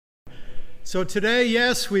So today,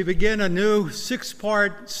 yes, we begin a new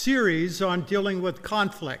 6-part series on dealing with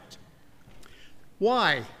conflict.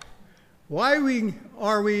 Why? Why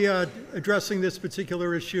are we addressing this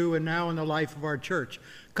particular issue and now in the life of our church?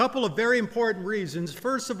 A couple of very important reasons.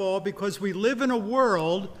 First of all, because we live in a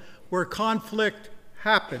world where conflict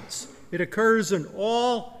happens. It occurs in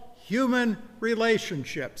all human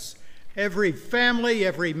relationships. Every family,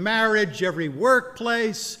 every marriage, every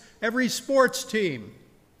workplace, every sports team,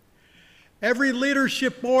 every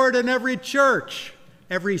leadership board in every church,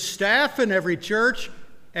 every staff in every church,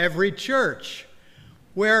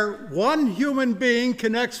 where one human being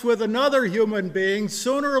connects with another human being,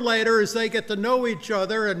 sooner or later as they get to know each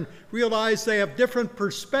other and realize they have different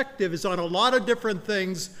perspectives on a lot of different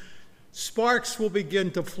things, sparks will begin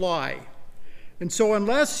to fly. And so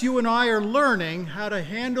unless you and I are learning how to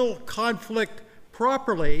handle conflict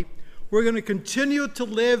properly, we're going to continue to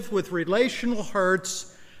live with relational hurts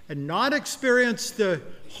and not experience the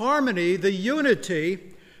harmony, the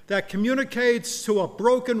unity that communicates to a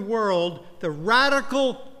broken world the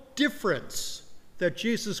radical difference that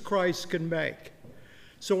Jesus Christ can make.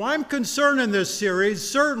 So I'm concerned in this series,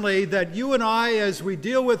 certainly, that you and I, as we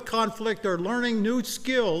deal with conflict, are learning new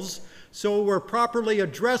skills so we're properly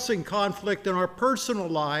addressing conflict in our personal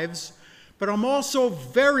lives. But I'm also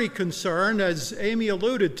very concerned, as Amy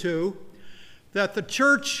alluded to, that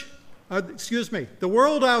the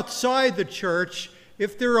world outside the church,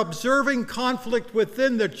 if they're observing conflict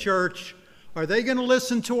within the church, are they going to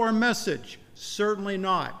listen to our message? Certainly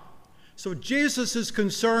not. So Jesus is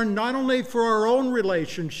concerned not only for our own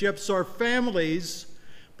relationships, our families,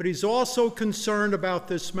 but he's also concerned about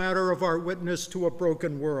this matter of our witness to a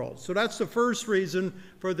broken world. So that's the first reason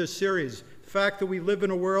for this series, the fact that we live in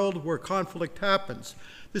a world where conflict happens.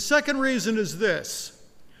 The second reason is this.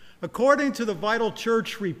 According to the Vital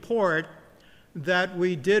Church report that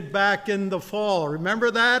we did back in the fall, remember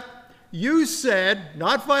that? You said,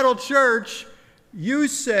 not Vital Church, you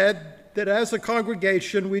said that as a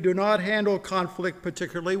congregation we do not handle conflict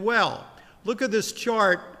particularly well. Look at this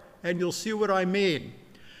chart and you'll see what I mean.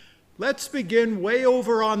 Let's begin way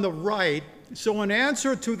over on the right. So in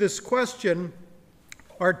answer to this question,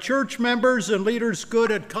 are church members and leaders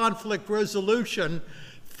good at conflict resolution?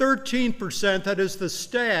 13%, that is the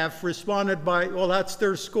staff, responded by, well, that's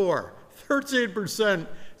their score. 13%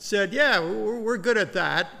 said, yeah, we're good at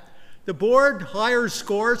that. The board, higher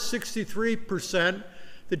score, 63%.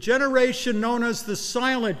 The generation known as the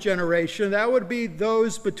silent generation, that would be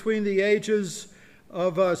those between the ages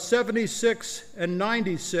of 76 and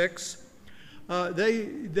 96.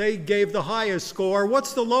 They gave the highest score.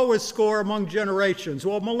 What's the lowest score among generations?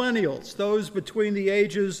 Well, millennials, those between the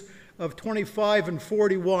ages of 25 and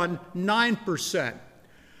 41, 9%.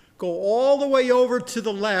 Go all the way over to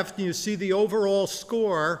the left and you see the overall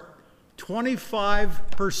score,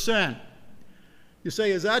 25%. You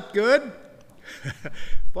say, is that good?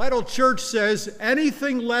 Vital Church says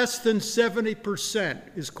anything less than 70%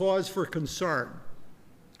 is cause for concern.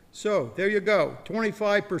 So there you go,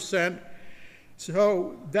 25%.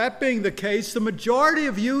 So that being the case, the majority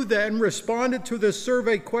of you then responded to this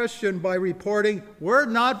survey question by reporting, we're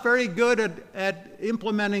not very good at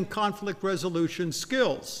implementing conflict resolution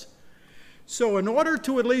skills. So in order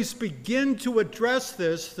to at least begin to address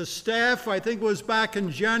this, the staff, I think it was back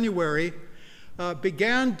in January,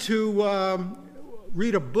 began to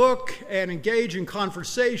read a book and engage in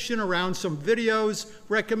conversation around some videos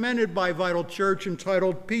recommended by Vital Church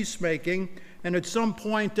entitled Peacemaking. And at some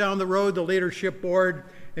point down the road, the leadership board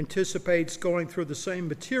anticipates going through the same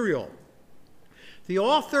material. The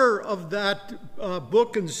author of that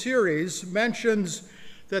book and series mentions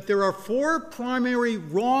that there are 4 primary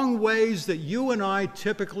wrong ways that you and I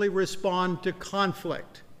typically respond to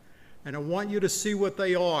conflict. And I want you to see what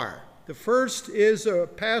they are. The first is a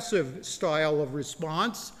passive style of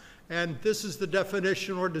response, and this is the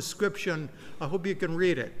definition or description. I hope you can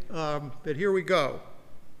read it, but here we go.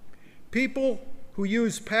 People who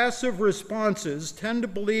use passive responses tend to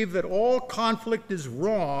believe that all conflict is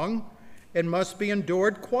wrong and must be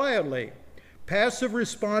endured quietly. Passive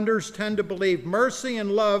responders tend to believe mercy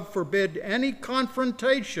and love forbid any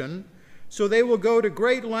confrontation, so they will go to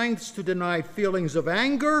great lengths to deny feelings of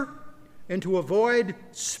anger and to avoid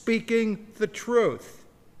speaking the truth.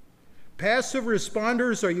 Passive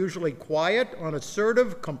responders are usually quiet,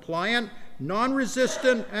 unassertive, compliant,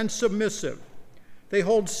 non-resistant, and submissive. They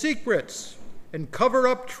hold secrets and cover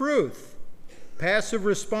up truth. Passive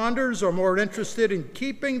responders are more interested in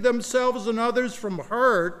keeping themselves and others from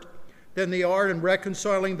hurt than they are in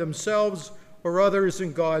reconciling themselves or others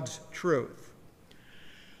in God's truth.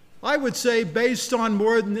 I would say, based on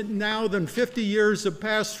more than 50 years of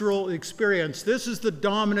pastoral experience, this is the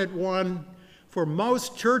dominant one for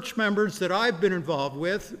most church members that I've been involved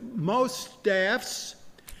with, most staffs.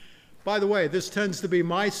 By the way, this tends to be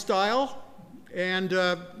my style, and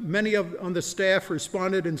many on the staff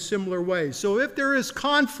responded in similar ways. So if there is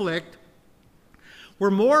conflict,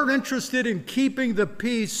 we're more interested in keeping the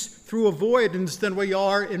peace through avoidance than we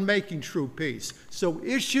are in making true peace. So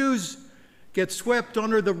issues get swept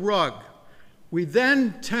under the rug. We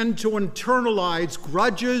then tend to internalize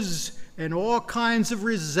grudges and all kinds of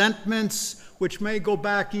resentments, which may go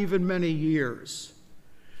back even many years.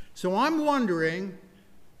 So I'm wondering,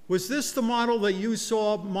 was this the model that you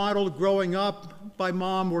saw modeled growing up by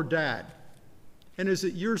mom or dad? And is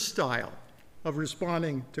it your style of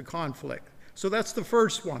responding to conflict? So that's the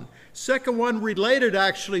first one. Second one, related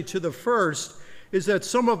actually to the first, is that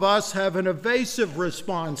some of us have an evasive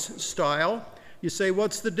response style. You say,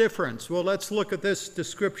 what's the difference? Well, let's look at this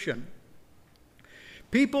description.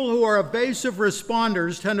 People who are evasive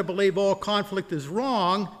responders tend to believe all conflict is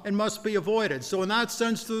wrong and must be avoided. So in that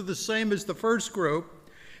sense, they're the same as the first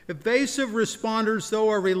group. Evasive responders, though,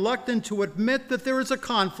 are reluctant to admit that there is a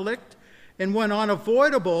conflict, and when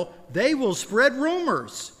unavoidable, they will spread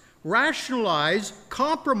rumors, rationalize,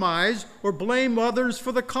 compromise, or blame others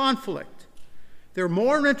for the conflict. They're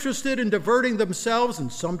more interested in diverting themselves,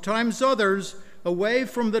 and sometimes others, away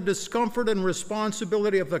from the discomfort and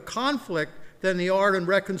responsibility of the conflict than they are in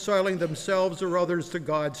reconciling themselves or others to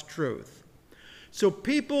God's truth. So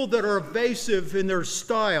people that are evasive in their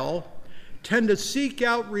style tend to seek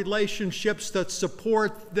out relationships that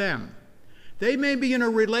support them. They may be in a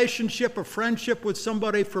relationship, a friendship with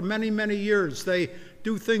somebody for many, many years. They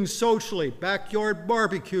do things socially, backyard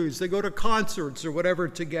barbecues, they go to concerts or whatever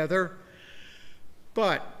together.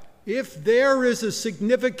 But if there is a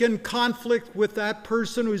significant conflict with that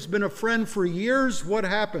person who's been a friend for years, what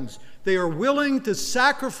happens? They are willing to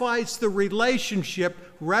sacrifice the relationship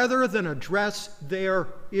rather than address their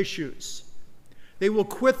issues. They will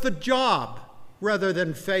quit the job rather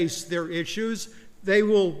than face their issues. They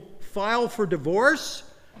will file for divorce.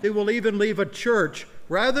 They will even leave a church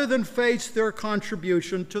rather than face their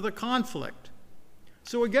contribution to the conflict.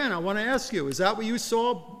 So again, I want to ask you, is that what you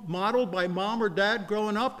saw modeled by mom or dad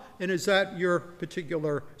growing up? And is that your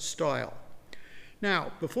particular style?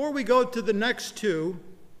 Now, before we go to the next two,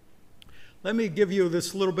 let me give you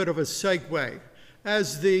this little bit of a segue.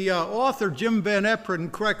 As the author Jim Van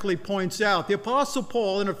Eperen correctly points out, the Apostle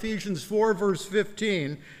Paul in Ephesians 4, verse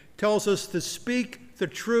 15, tells us to speak the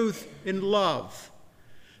truth in love.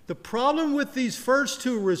 The problem with these first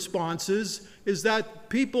two responses is that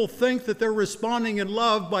people think that they're responding in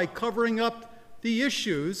love by covering up the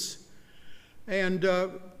issues, and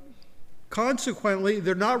consequently,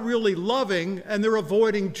 they're not really loving and they're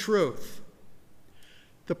avoiding truth.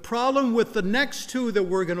 The problem with the next two that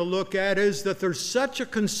we're going to look at is that there's such a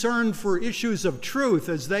concern for issues of truth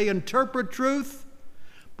as they interpret truth,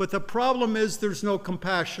 but the problem is there's no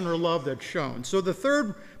compassion or love that's shown. So the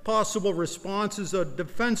third possible response is a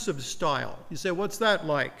defensive style. You say, what's that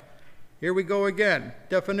like? Here we go again.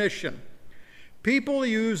 Definition. People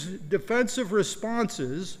use defensive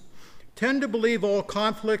responses tend to believe all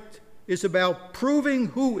conflict is about proving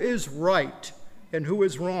who is right and who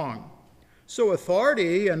is wrong. So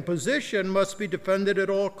authority and position must be defended at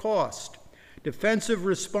all cost. Defensive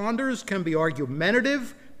responders can be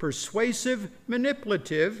argumentative, persuasive,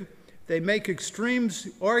 manipulative. They make extreme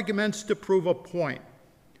arguments to prove a point.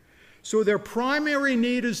 So their primary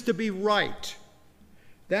need is to be right.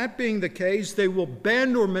 That being the case, they will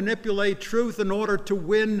bend or manipulate truth in order to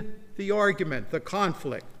win the argument, the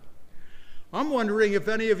conflict. I'm wondering if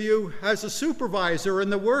any of you has a supervisor in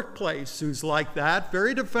the workplace who's like that,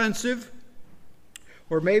 very defensive.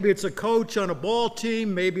 Or maybe it's a coach on a ball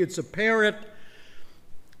team, maybe it's a parent.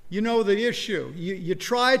 You know the issue. You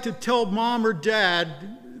try to tell mom or dad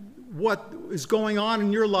what is going on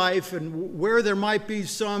in your life and where there might be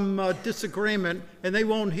some disagreement, and they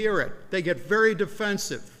won't hear it. They get very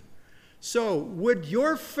defensive. So would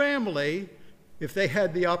your family, if they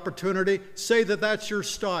had the opportunity, say that that's your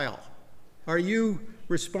style? Are you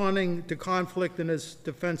responding to conflict in this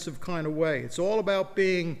defensive kind of way? It's all about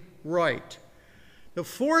being right. The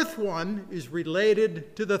fourth one is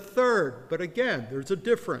related to the third, but again, there's a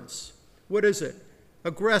difference. What is it?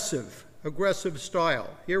 Aggressive style.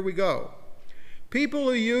 Here we go. People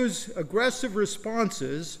who use aggressive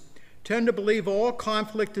responses tend to believe all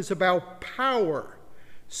conflict is about power.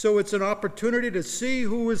 So it's an opportunity to see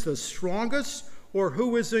who is the strongest or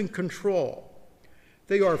who is in control.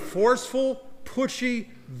 They are forceful, pushy,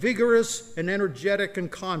 vigorous, and energetic in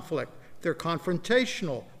conflict. They're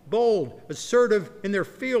confrontational, bold, assertive in their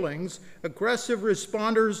feelings. Aggressive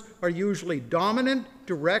responders are usually dominant,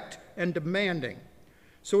 direct, and demanding.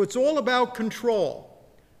 So it's all about control.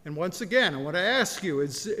 And once again, I want to ask you,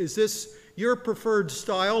 is this your preferred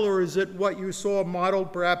style, or is it what you saw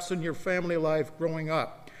modeled perhaps in your family life growing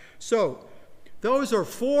up? So those are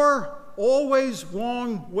 4 always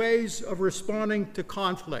wrong ways of responding to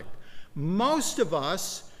conflict. Most of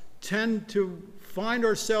us tend to find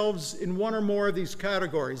ourselves in one or more of these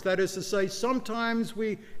categories. That is to say, sometimes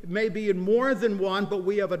we may be in more than one, but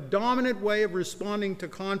we have a dominant way of responding to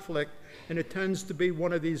conflict, and it tends to be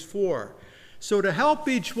one of these 4. So to help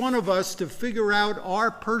each one of us to figure out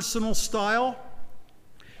our personal style,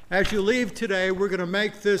 as you leave today, we're going to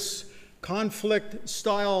make this conflict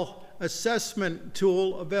style assessment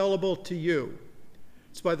tool available to you.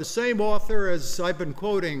 It's by the same author as I've been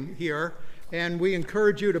quoting here, and we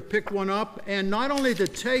encourage you to pick one up, and not only to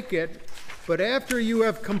take it, but after you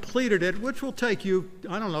have completed it, which will take you,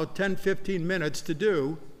 10, 15 minutes to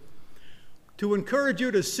do, to encourage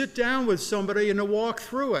you to sit down with somebody and to walk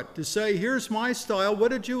through it, to say, here's my style,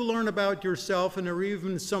 what did you learn about yourself? And there are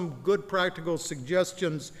even some good practical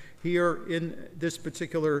suggestions here in this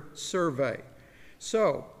particular survey.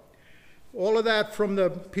 So, all of that from the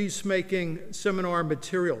Peacemaking Seminar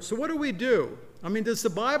material. So what do we do? I mean, does the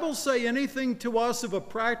Bible say anything to us of a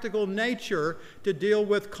practical nature to deal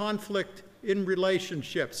with conflict in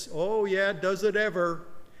relationships? Oh yeah, does it ever?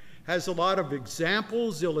 Has a lot of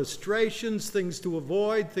examples, illustrations, things to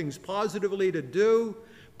avoid, things positively to do.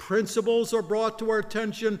 Principles are brought to our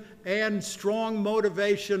attention, and strong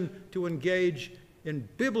motivation to engage in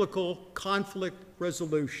biblical conflict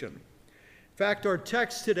resolution. In fact, our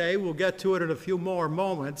text today, we'll get to it in a few more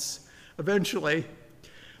moments, eventually.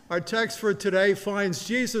 Our text for today finds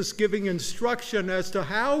Jesus giving instruction as to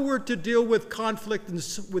how we're to deal with conflict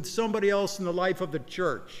with somebody else in the life of the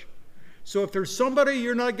church. So if there's somebody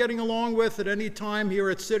you're not getting along with at any time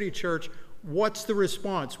here at City Church, what's the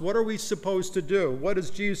response? What are we supposed to do? What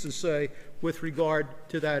does Jesus say with regard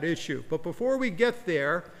to that issue? But before we get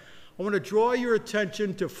there, I want to draw your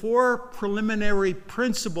attention to 4 preliminary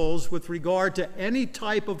principles with regard to any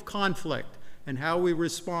type of conflict and how we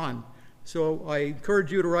respond. So I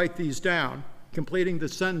encourage you to write these down, completing the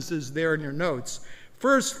sentences there in your notes.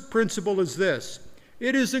 First principle is this: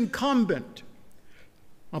 it is incumbent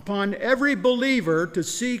upon every believer to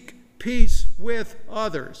seek peace with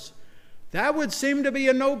others. That would seem to be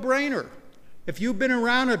a no-brainer. If you've been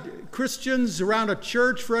around Christians, around a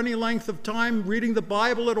church for any length of time, reading the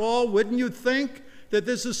Bible at all, wouldn't you think that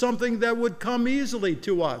this is something that would come easily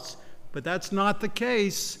to us? But that's not the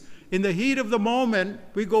case. In the heat of the moment,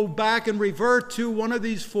 we go back and revert to one of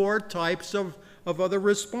these 4 types of other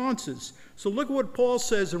responses. So look at what Paul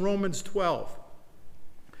says in Romans 12.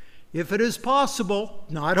 If it is possible,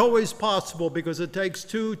 not always possible because it takes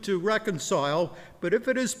 2 to reconcile, but if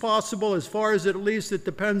it is possible, as far as at least it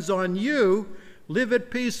depends on you, live at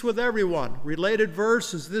peace with everyone. Related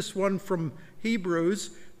verse is this one from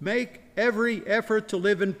Hebrews: make every effort to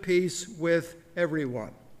live in peace with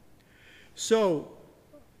everyone. So,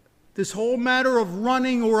 this whole matter of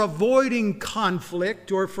running or avoiding conflict,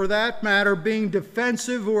 or for that matter, being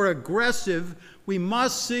defensive or aggressive, we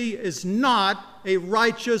must see is not a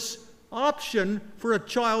righteous option for a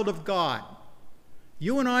child of God.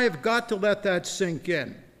 You and I have got to let that sink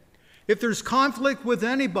in. If there's conflict with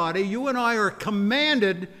anybody, you and I are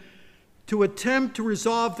commanded to attempt to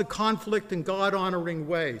resolve the conflict in God-honoring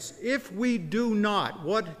ways. If we do not,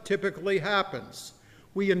 what typically happens?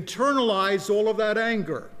 We internalize all of that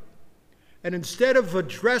anger. And instead of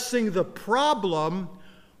addressing the problem,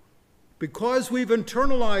 because we've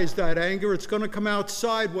internalized that anger, it's going to come out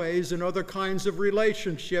sideways in other kinds of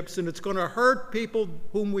relationships, and it's going to hurt people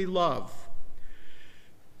whom we love.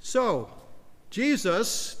 So,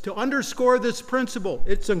 Jesus, to underscore this principle,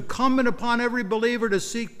 it's incumbent upon every believer to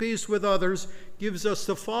seek peace with others, gives us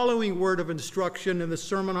the following word of instruction in the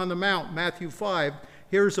Sermon on the Mount, Matthew 5.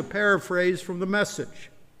 Here's a paraphrase from the Message.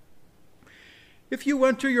 If you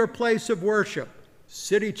enter your place of worship,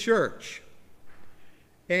 City Church,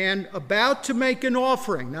 and about to make an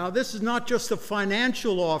offering. Now, this is not just a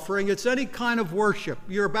financial offering, it's any kind of worship.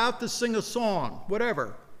 You're about to sing a song,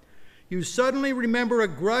 whatever. You suddenly remember a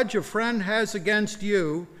grudge a friend has against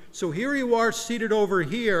you, so here you are seated over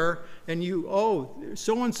here, and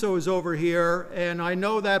so-and-so is over here, and I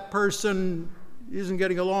know that person isn't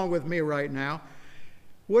getting along with me right now.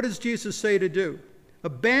 What does Jesus say to do?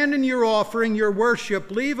 Abandon your offering, your worship,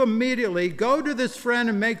 leave immediately, go to this friend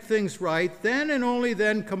and make things right, then and only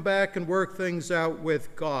then come back and work things out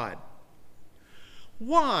with God.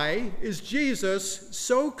 Why is Jesus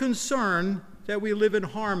so concerned that we live in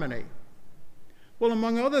harmony? Well,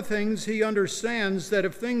 among other things, he understands that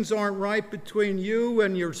if things aren't right between you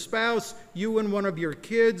and your spouse, you and one of your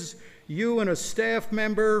kids, you and a staff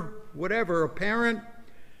member, whatever, a parent,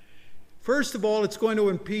 first of all, it's going to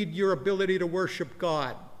impede your ability to worship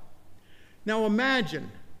God. Now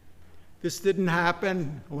imagine, this didn't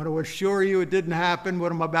happen. I want to assure you it didn't happen,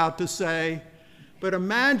 what I'm about to say. But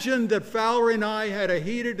imagine that Valerie and I had a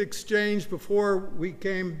heated exchange before we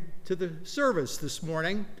came to the service this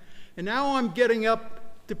morning, and now I'm getting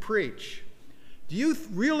up to preach. Do you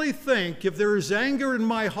really think if there is anger in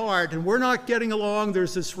my heart and we're not getting along,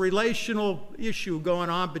 there's this relational issue going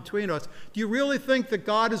on between us, do you really think that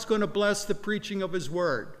God is going to bless the preaching of his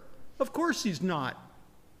word? Of course he's not.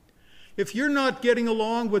 If you're not getting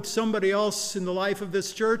along with somebody else in the life of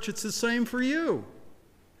this church, it's the same for you.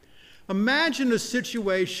 Imagine a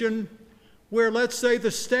situation where, let's say,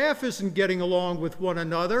 the staff isn't getting along with one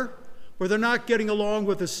another, or they're not getting along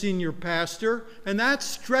with a senior pastor, and that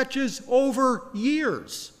stretches over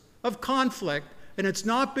years of conflict, and it's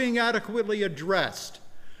not being adequately addressed.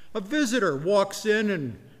 A visitor walks in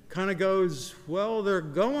and kind of goes, well, they're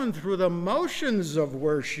going through the motions of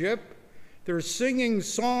worship. They're singing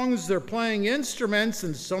songs, they're playing instruments,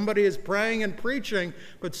 and somebody is praying and preaching,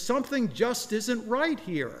 but something just isn't right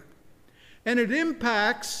here. And it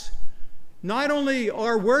impacts not only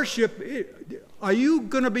our worship. Are you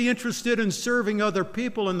going to be interested in serving other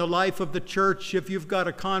people in the life of the church if you've got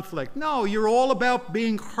a conflict? No, you're all about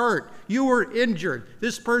being hurt. You were injured.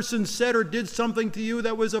 This person said or did something to you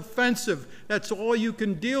that was offensive. That's all you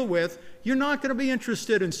can deal with. You're not going to be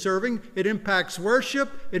interested in serving. It impacts worship.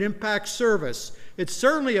 It impacts service. It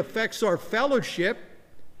certainly affects our fellowship.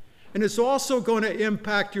 And it's also going to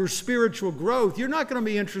impact your spiritual growth. You're not going to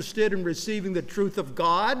be interested in receiving the truth of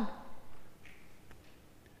God.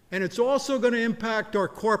 And it's also going to impact our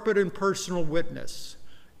corporate and personal witness.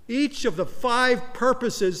 Each of the 5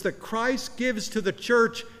 purposes that Christ gives to the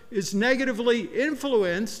church is negatively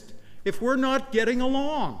influenced if we're not getting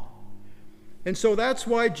along. And so that's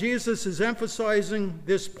why Jesus is emphasizing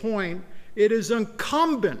this point. It is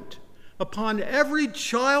incumbent upon every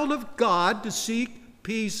child of God to seek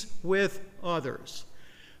peace with others.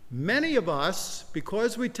 Many of us,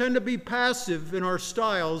 because we tend to be passive in our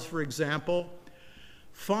styles, for example,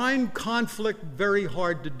 find conflict very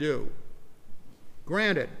hard to do.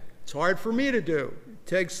 Granted, it's hard for me to do. It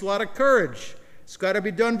takes a lot of courage. It's got to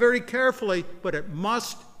be done very carefully, but it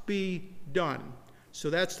must be done. So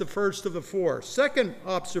that's the first of the 4. Second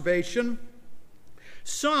observation,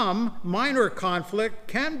 some minor conflict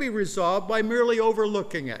can be resolved by merely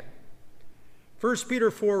overlooking it. 1 Peter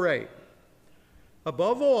 4:8.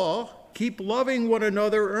 Above all, keep loving one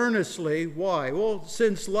another earnestly. Why? Well,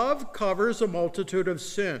 since love covers a multitude of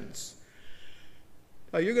sins.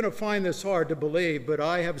 Now, you're going to find this hard to believe, but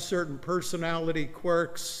I have certain personality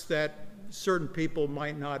quirks that certain people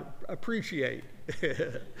might not appreciate.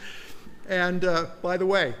 And by the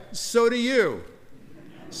way, so do you.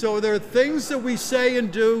 So there are things that we say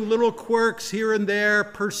and do, little quirks here and there,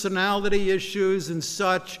 personality issues and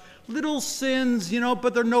such, little sins,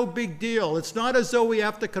 but they're no big deal. It's not as though we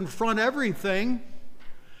have to confront everything.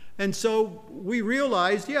 And so we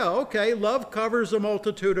realized, love covers a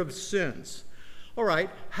multitude of sins. All right,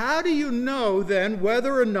 how do you know then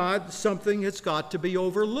whether or not something has got to be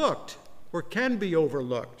overlooked or can be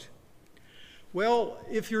overlooked? Well,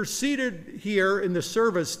 if you're seated here in the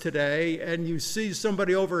service today and you see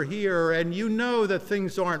somebody over here and you know that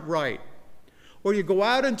things aren't right, or you go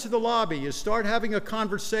out into the lobby, you start having a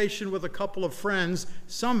conversation with a couple of friends,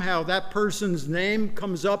 somehow that person's name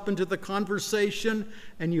comes up into the conversation,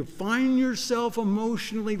 and you find yourself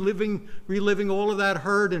emotionally reliving all of that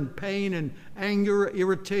hurt and pain and anger,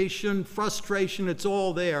 irritation, frustration, it's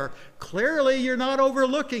all there. Clearly, you're not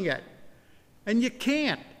overlooking it, and you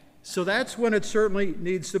can't. So that's when it certainly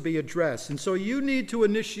needs to be addressed. And so you need to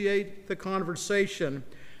initiate the conversation.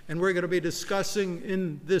 And we're going to be discussing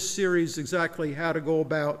in this series exactly how to go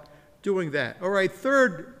about doing that. All right,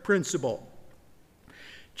 third principle.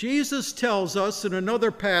 Jesus tells us in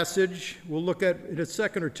another passage, we'll look at in a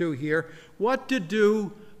second or two here, what to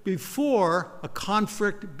do before a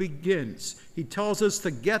conflict begins. He tells us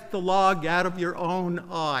to get the log out of your own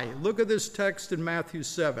eye. Look at this text in Matthew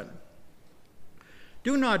 7.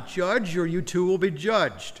 Do not judge, or you too will be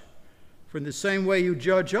judged. For in the same way you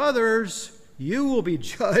judge others, you will be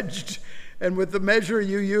judged, and with the measure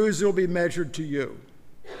you use, it will be measured to you.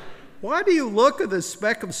 Why do you look at the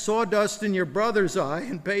speck of sawdust in your brother's eye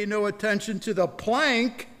and pay no attention to the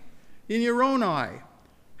plank in your own eye?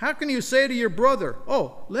 How can you say to your brother,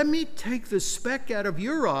 oh, let me take the speck out of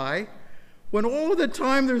your eye, when all the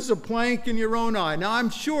time there's a plank in your own eye? Now, I'm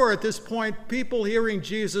sure at this point, people hearing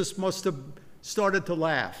Jesus must have started to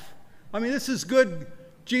laugh. I mean, this is good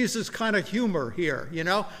Jesus kind of humor here, you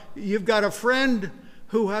know? You've got a friend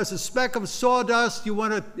who has a speck of sawdust. You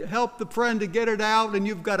want to help the friend to get it out, and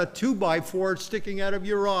you've got a 2x4 sticking out of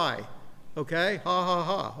your eye. Okay? Ha, ha,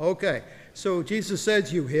 ha. Okay. So Jesus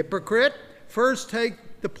says, you hypocrite, first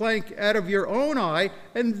take the plank out of your own eye,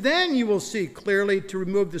 and then you will see clearly to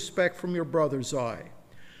remove the speck from your brother's eye.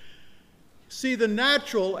 See, the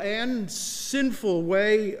natural and sinful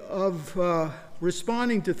way of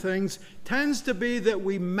responding to things tends to be that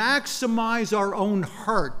we maximize our own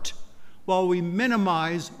hurt while we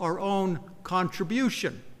minimize our own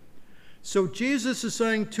contribution. So Jesus is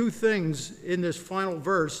saying two things in this final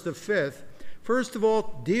verse, the 5th. First of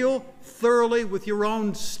all, deal thoroughly with your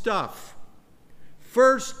own stuff.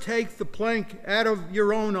 First, take the plank out of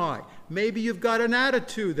your own eye. Maybe you've got an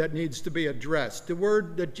attitude that needs to be addressed. The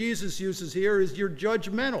word that Jesus uses here is you're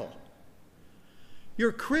judgmental.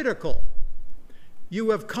 You're critical.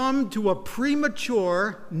 You have come to a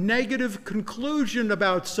premature negative conclusion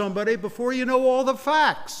about somebody before you know all the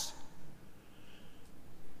facts.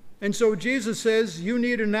 And so Jesus says you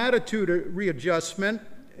need an attitude readjustment.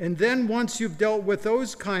 And then once you've dealt with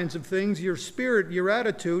those kinds of things, your spirit, your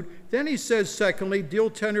attitude, then he says, secondly, deal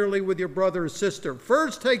tenderly with your brother or sister.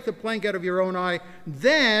 First, take the plank out of your own eye.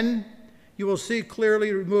 Then you will see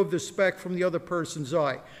clearly remove the speck from the other person's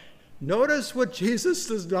eye. Notice what Jesus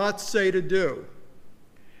does not say to do.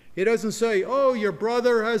 He doesn't say, oh, your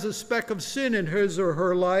brother has a speck of sin in his or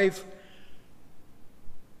her life.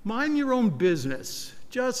 Mind your own business.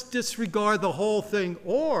 Just disregard the whole thing.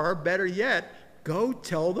 Or, better yet, go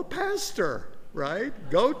tell the pastor, right?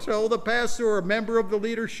 Go tell the pastor or a member of the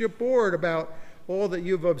leadership board about all that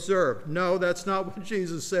you've observed. No, that's not what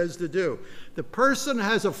Jesus says to do. The person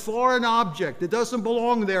has a foreign object. It doesn't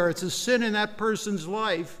belong there. It's a sin in that person's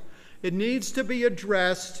life. It needs to be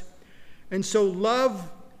addressed. And so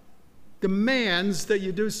love demands that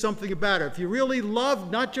you do something about it. If you really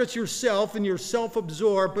love not just yourself and you're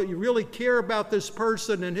self-absorbed, but you really care about this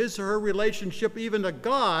person and his or her relationship even to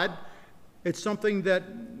God, it's something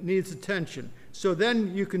that needs attention. So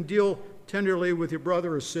then you can deal tenderly with your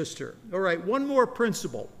brother or sister. All right, one more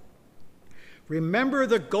principle. Remember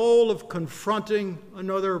the goal of confronting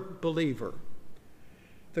another believer.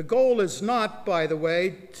 The goal is not, by the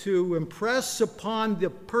way, to impress upon the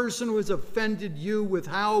person who has offended you with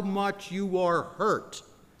how much you are hurt,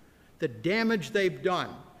 the damage they've done.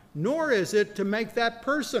 Nor is it to make that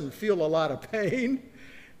person feel a lot of pain,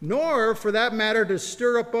 nor, for that matter, to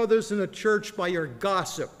stir up others in the church by your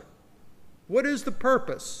gossip. What is the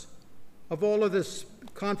purpose of all of this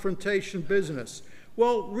confrontation business?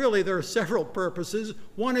 Well, really, there are several purposes.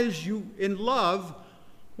 One is you, in love,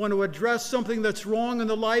 want to address something that's wrong in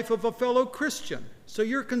the life of a fellow Christian. So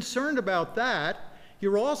you're concerned about that.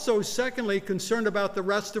 You're also, secondly, concerned about the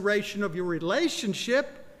restoration of your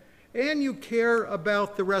relationship, and you care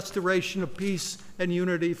about the restoration of peace and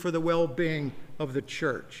unity for the well-being of the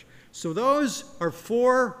church. So those are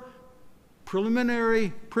 4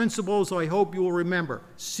 preliminary principles I hope you will remember.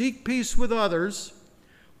 Seek peace with others,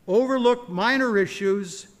 overlook minor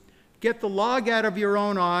issues, get the log out of your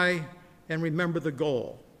own eye, and remember the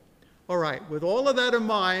goal. All right, with all of that in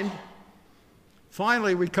mind,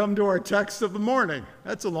 finally we come to our text of the morning.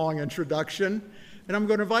 That's a long introduction. And I'm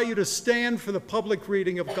going to invite you to stand for the public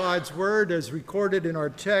reading of God's Word as recorded in our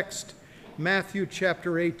text, Matthew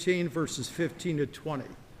chapter 18, verses 15 to 20.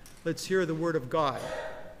 Let's hear the Word of God.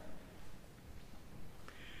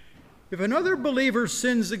 If another believer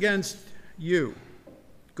sins against you,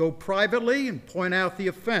 go privately and point out the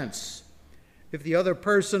offense. If the other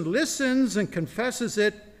person listens and confesses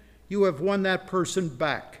it, you have won that person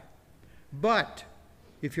back. But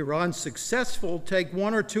if you're unsuccessful, take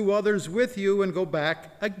 1 or 2 others with you and go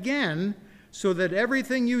back again, so that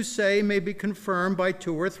everything you say may be confirmed by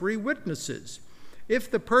 2 or 3 witnesses. If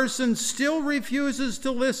the person still refuses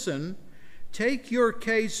to listen, take your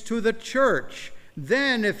case to the church.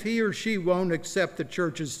 Then, if he or she won't accept the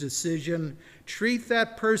church's decision, treat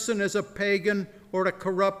that person as a pagan or a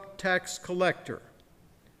corrupt tax collector.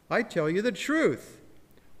 I tell you the truth.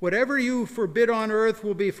 Whatever you forbid on earth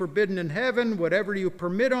will be forbidden in heaven. Whatever you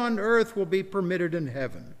permit on earth will be permitted in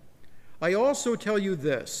heaven. I also tell you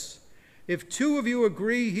this. If 2 of you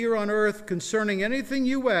agree here on earth concerning anything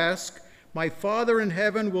you ask, my Father in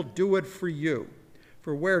heaven will do it for you.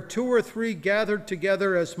 For where 2 or 3 gathered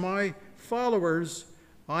together as my followers,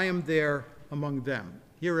 I am there among them.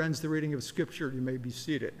 Here ends the reading of Scripture. You may be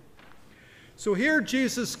seated. So here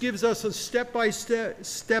Jesus gives us a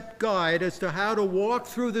step-by-step guide as to how to walk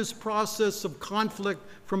through this process of conflict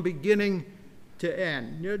from beginning to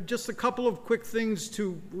end. Just a couple of quick things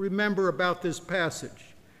to remember about this passage.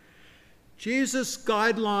 Jesus'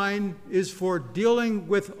 guideline is for dealing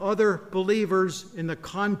with other believers in the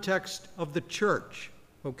context of the church,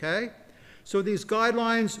 okay? So these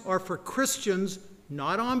guidelines are for Christians,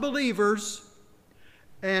 not unbelievers,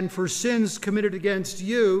 and for sins committed against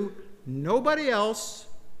you, nobody else,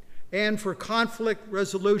 and for conflict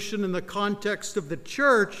resolution in the context of the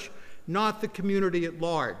church, not the community at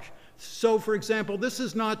large. So, for example, this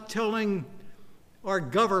is not telling our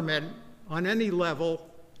government on any level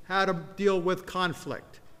how to deal with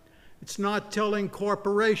conflict. It's not telling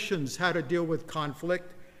corporations how to deal with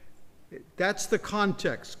conflict. That's the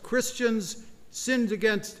context. Christians sinned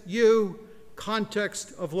against you,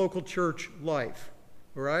 context of local church life,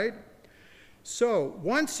 all right? So,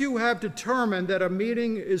 once you have determined that a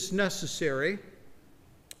meeting is necessary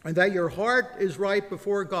and that your heart is right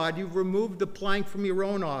before God, you've removed the plank from your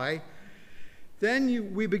own eye,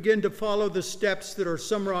 then we begin to follow the steps that are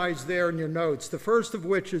summarized there in your notes. The first of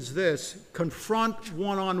which is this: confront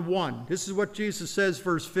one-on-one. This is what Jesus says,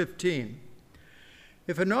 verse 15.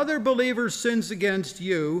 If another believer sins against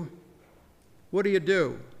you, what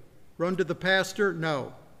do? Run to the pastor?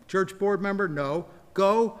 No. Church board member? No.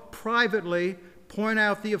 Go privately, point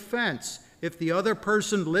out the offense. If the other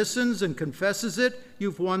person listens and confesses it,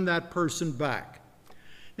 you've won that person back.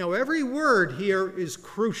 Now, every word here is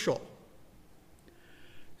crucial.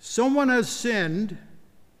 Someone has sinned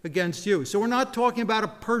against you. So we're not talking about a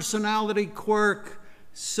personality quirk,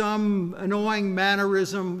 some annoying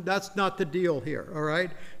mannerism. That's not the deal here, all right?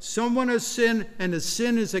 Someone has sinned, and the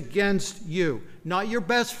sin is against you. Not your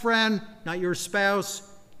best friend, not your spouse,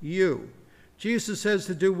 you. Jesus says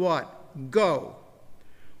to do what? Go.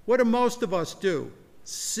 What do most of us do?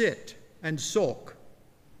 Sit and sulk.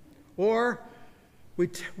 Or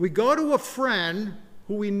we go to a friend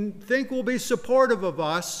who we think will be supportive of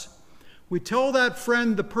us. We tell that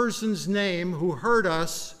friend the person's name who hurt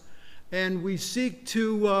us, and we seek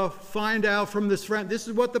to find out from this friend, this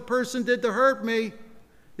is what the person did to hurt me.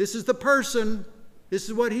 This is the person. This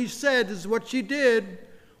is what he said. This is what she did.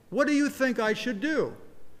 What do you think I should do?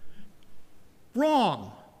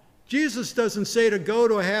 Wrong. Jesus doesn't say to go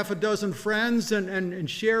to a half a dozen friends and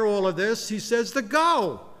share all of this. He says to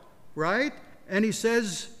go, right? And he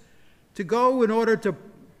says to go in order to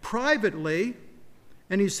privately,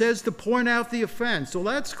 and he says to point out the offense. Well,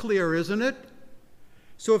 that's clear, isn't it?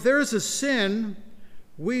 So if there is a sin,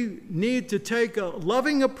 we need to take a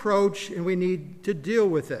loving approach and we need to deal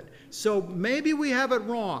with it. So maybe we have it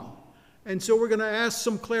wrong. And so we're going to ask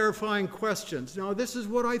some clarifying questions. Now, this is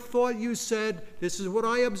what I thought you said. This is what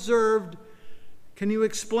I observed. Can you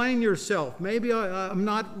explain yourself? Maybe I'm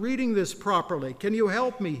not reading this properly. Can you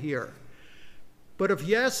help me here? But if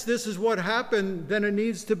yes, this is what happened, then it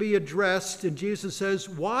needs to be addressed. And Jesus says,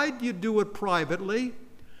 why do you do it privately?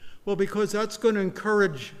 Well, because that's going to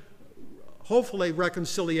encourage, hopefully,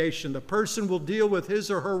 reconciliation. The person will deal with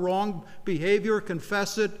his or her wrong behavior,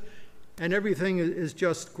 confess it, and everything is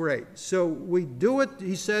just great. So we do it,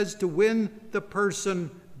 he says, to win the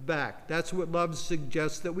person back. That's what love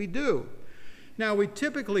suggests that we do. Now, we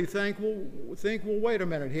typically think, well, wait a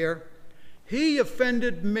minute here. He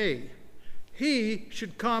offended me. He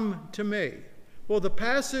should come to me. Well, the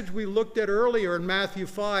passage we looked at earlier in Matthew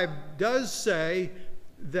 5 does say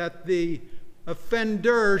that the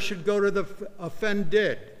offender should go to the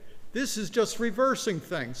offended. This is just reversing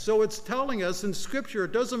things. So it's telling us in Scripture,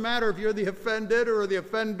 it doesn't matter if you're the offended or the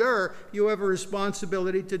offender, you have a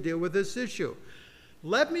responsibility to deal with this issue.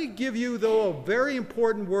 Let me give you, though, a very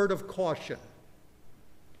important word of caution.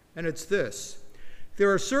 And it's this.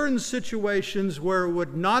 There are certain situations where it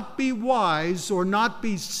would not be wise or not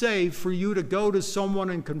be safe for you to go to someone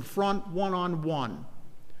and confront one-on-one.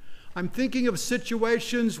 I'm thinking of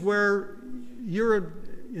situations where your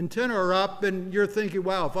antennae are up and you're thinking,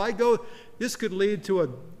 wow, if I go, this could lead to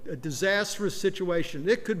a disastrous situation.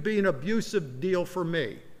 It could be an abusive deal for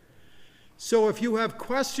me. So if you have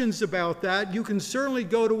questions about that, you can certainly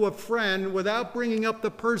go to a friend without bringing up the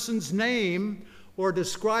person's name or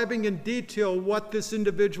describing in detail what this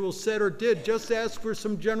individual said or did. Just ask for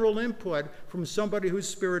some general input from somebody who's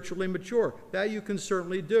spiritually mature. That you can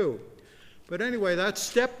certainly do. But anyway, that's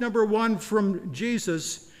step number one from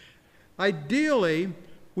Jesus. Ideally,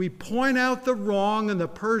 we point out the wrong and the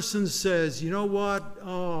person says, you know what?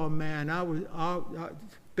 Oh man,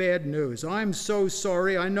 bad news. I'm so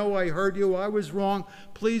sorry. I know I hurt you. I was wrong.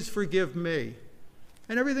 Please forgive me.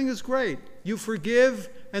 And everything is great. You forgive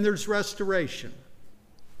and there's restoration.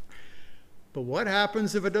 But what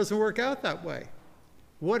happens if it doesn't work out that way?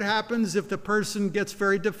 What happens if the person gets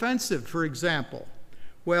very defensive, for example?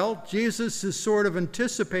 Well, Jesus is sort of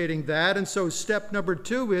anticipating that, and so step number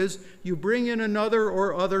 2 is you bring in another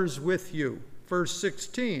or others with you. Verse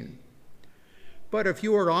 16. But if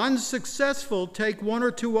you are unsuccessful, take 1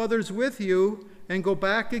 or 2 others with you and go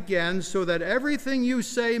back again, so that everything you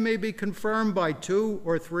say may be confirmed by 2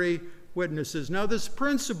 or 3 witnesses. Now, this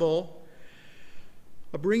principle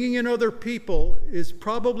of bringing in other people is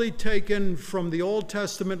probably taken from the Old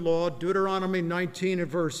Testament law, Deuteronomy 19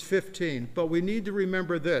 and verse 15. But we need to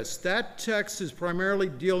remember this. That text is primarily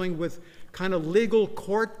dealing with kind of legal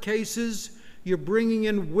court cases. You're bringing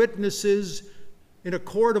in witnesses in a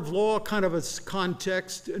court of law kind of a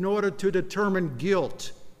context in order to determine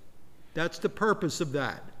guilt. That's the purpose of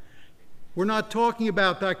that. We're not talking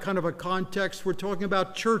about that kind of a context. We're talking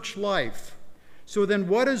about church life. So then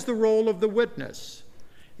what is the role of the witness?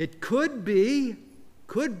 It could be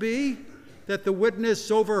that the witness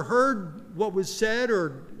overheard what was said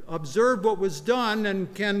or observed what was done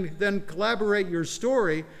and can then collaborate your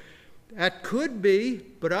story. That could be,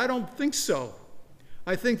 but I don't think so.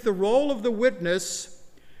 I think the role of the witness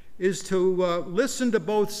is to listen to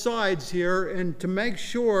both sides here and to make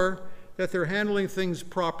sure that they're handling things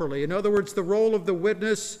properly. In other words, the role of the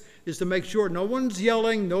witness is to make sure no one's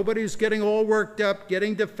yelling, nobody's getting all worked up,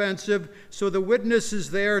 getting defensive. So the witness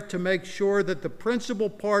is there to make sure that the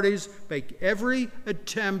principal parties make every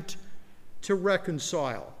attempt to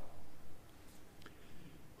reconcile.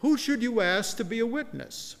 Who should you ask to be a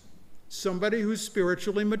witness? Somebody who's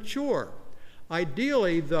spiritually mature.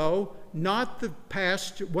 Ideally, though, not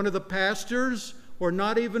one of the pastors or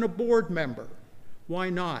not even a board member.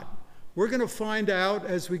 Why not? We're going to find out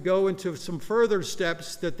as we go into some further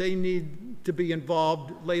steps that they need to be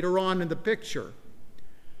involved later on in the picture.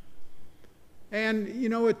 And,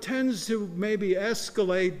 it tends to maybe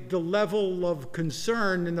escalate the level of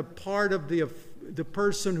concern in the part of the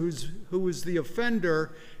person who is the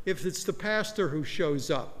offender if it's the pastor who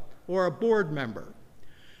shows up or a board member.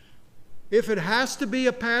 If it has to be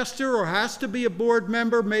a pastor or has to be a board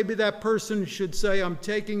member, maybe that person should say, I'm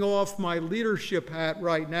taking off my leadership hat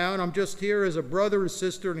right now, and I'm just here as a brother or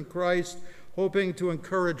sister in Christ, hoping to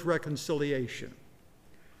encourage reconciliation.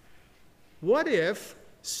 What if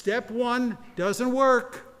step 1 doesn't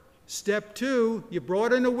work? Step 2, you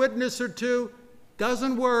brought in a witness or 2,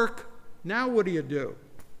 doesn't work. Now what do?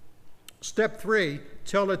 Step 3,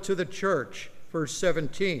 tell it to the church. Verse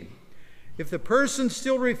 17. If the person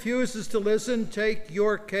still refuses to listen, take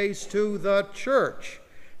your case to the church.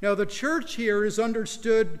 Now, the church here is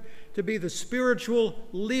understood to be the spiritual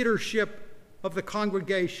leadership of the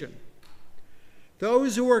congregation.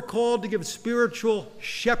 Those who are called to give spiritual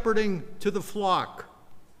shepherding to the flock.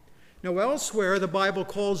 Now, elsewhere, the Bible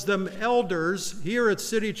calls them elders. Here at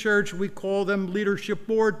City Church, we call them leadership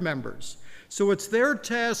board members. So it's their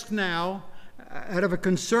task now, out of a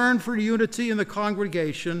concern for unity in the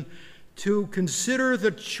congregation, to consider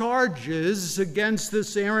the charges against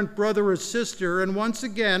this errant brother or sister and once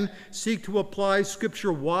again seek to apply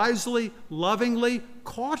Scripture wisely, lovingly,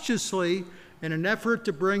 cautiously in an effort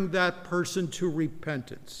to bring that person to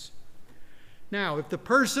repentance. Now, if the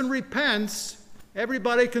person repents,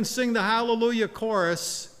 everybody can sing the Hallelujah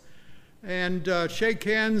chorus and shake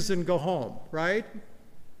hands and go home, right?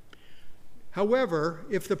 However,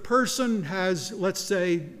 if the person has, let's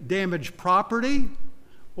say, damaged property,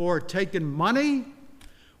 or taken money,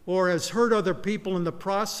 or has hurt other people in the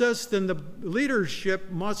process, then the leadership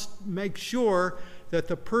must make sure that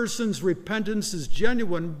the person's repentance is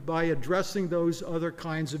genuine by addressing those other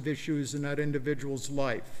kinds of issues in that individual's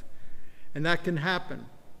life. And that can happen.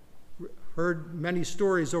 Heard many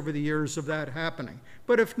stories over the years of that happening.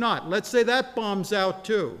 But if not, let's say that bombs out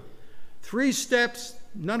too. 3 steps,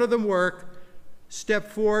 none of them work. Step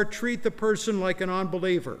 4, treat the person like an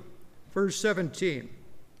unbeliever. Verse 17.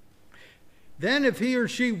 Then if he or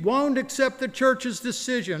she won't accept the church's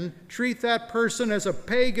decision, treat that person as a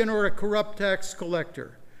pagan or a corrupt tax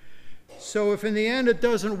collector. So if in the end it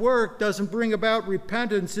doesn't work, doesn't bring about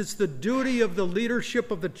repentance, it's the duty of the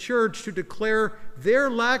leadership of the church to declare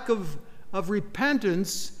their lack of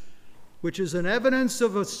repentance, which is an evidence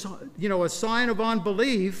of a sign of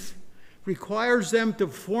unbelief, requires them to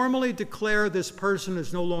formally declare this person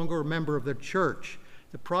is no longer a member of the church.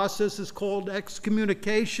 The process is called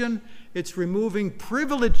excommunication. It's removing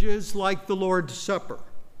privileges like the Lord's Supper.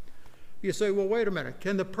 You say, well, wait a minute.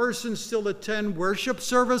 Can the person still attend worship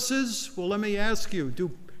services? Well, let me ask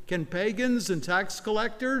you, can pagans and tax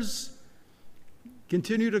collectors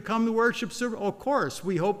continue to come to worship service? Of course,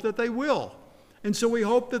 we hope that they will. And so we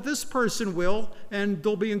hope that this person will, and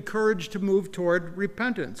they'll be encouraged to move toward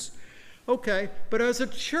repentance. Okay, but as a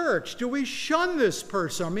church, do we shun this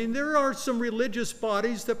person? I mean, there are some religious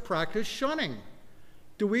bodies that practice shunning.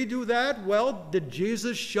 Do we do that? Well, did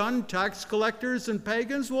Jesus shun tax collectors and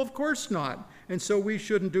pagans? Well, of course not. And so we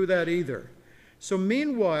shouldn't do that either. So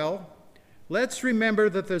meanwhile, let's remember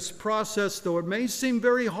that this process, though it may seem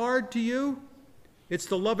very hard to you, it's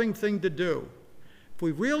the loving thing to do. If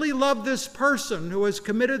we really love this person who has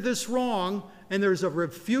committed this wrong and there's a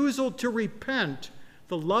refusal to repent,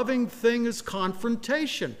 the loving thing is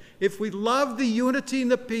confrontation. If we love the unity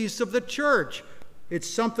and the peace of the church, it's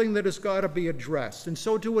something that has got to be addressed. And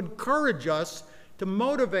so to encourage us, to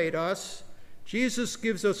motivate us, Jesus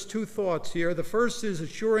gives us two thoughts here. The first is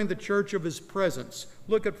assuring the church of his presence.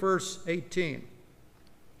 Look at verse 18.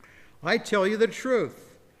 I tell you the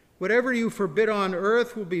truth. Whatever you forbid on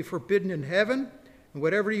earth will be forbidden in heaven, and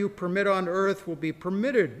whatever you permit on earth will be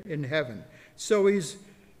permitted in heaven. So he's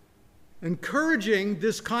encouraging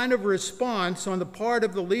this kind of response on the part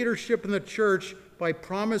of the leadership in the church by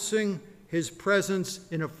promising his presence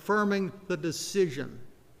in affirming the decision.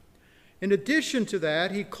 In addition to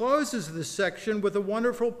that, he closes this section with a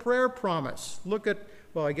wonderful prayer promise. Look at,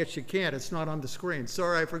 well, I guess you can't. It's not on the screen.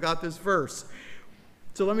 Sorry, I forgot this verse.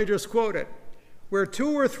 So let me just quote it. Where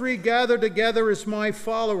 2 or 3 gather together as my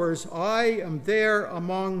followers, I am there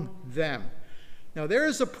among them. Now, there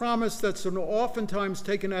is a promise that's oftentimes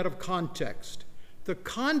taken out of context. The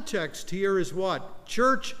context here is what?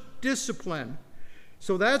 Church discipline.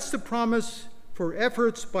 So that's the promise for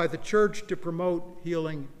efforts by the church to promote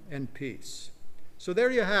healing and peace. So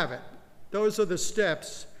there you have it. Those are the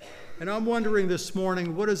steps. And I'm wondering this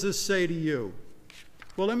morning, what does this say to you?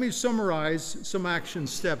 Well, let me summarize some action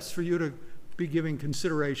steps for you to be giving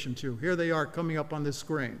consideration to. Here they are coming up on the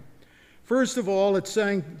screen. First of all, it's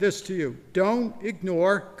saying this to you. Don't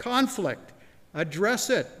ignore conflict. Address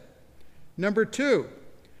it. Number 2,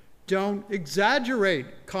 don't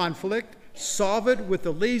exaggerate conflict. Solve it with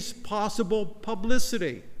the least possible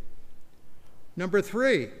publicity. Number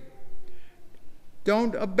 3,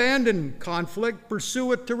 don't abandon conflict.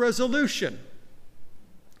 Pursue it to resolution.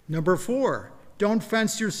 Number 4, don't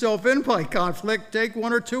fence yourself in by conflict. Take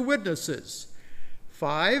 1 or 2 witnesses.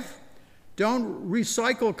 5, don't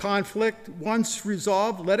recycle conflict. Once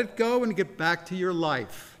resolved, let it go and get back to your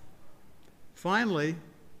life. Finally,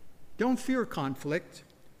 don't fear conflict.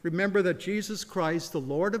 Remember that Jesus Christ, the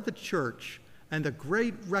Lord of the church and the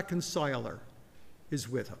great reconciler, is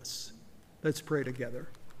with us. Let's pray together.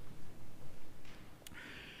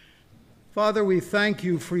 Father, we thank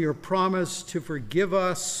you for your promise to forgive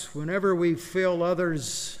us whenever we fail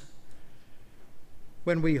others,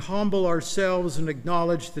 when we humble ourselves and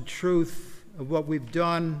acknowledge the truth of what we've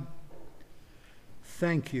done.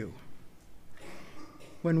 Thank you.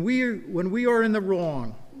 When we are in the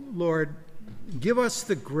wrong, Lord, give us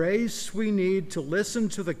the grace we need to listen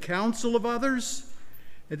to the counsel of others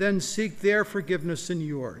and then seek their forgiveness and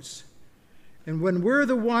yours. And when we're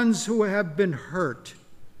the ones who have been hurt,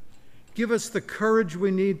 give us the courage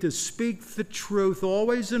we need to speak the truth,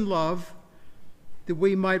 always in love, that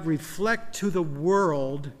we might reflect to the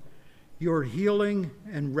world your healing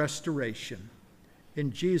and restoration.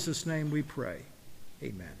 In Jesus' name we pray.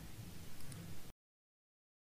 Amen.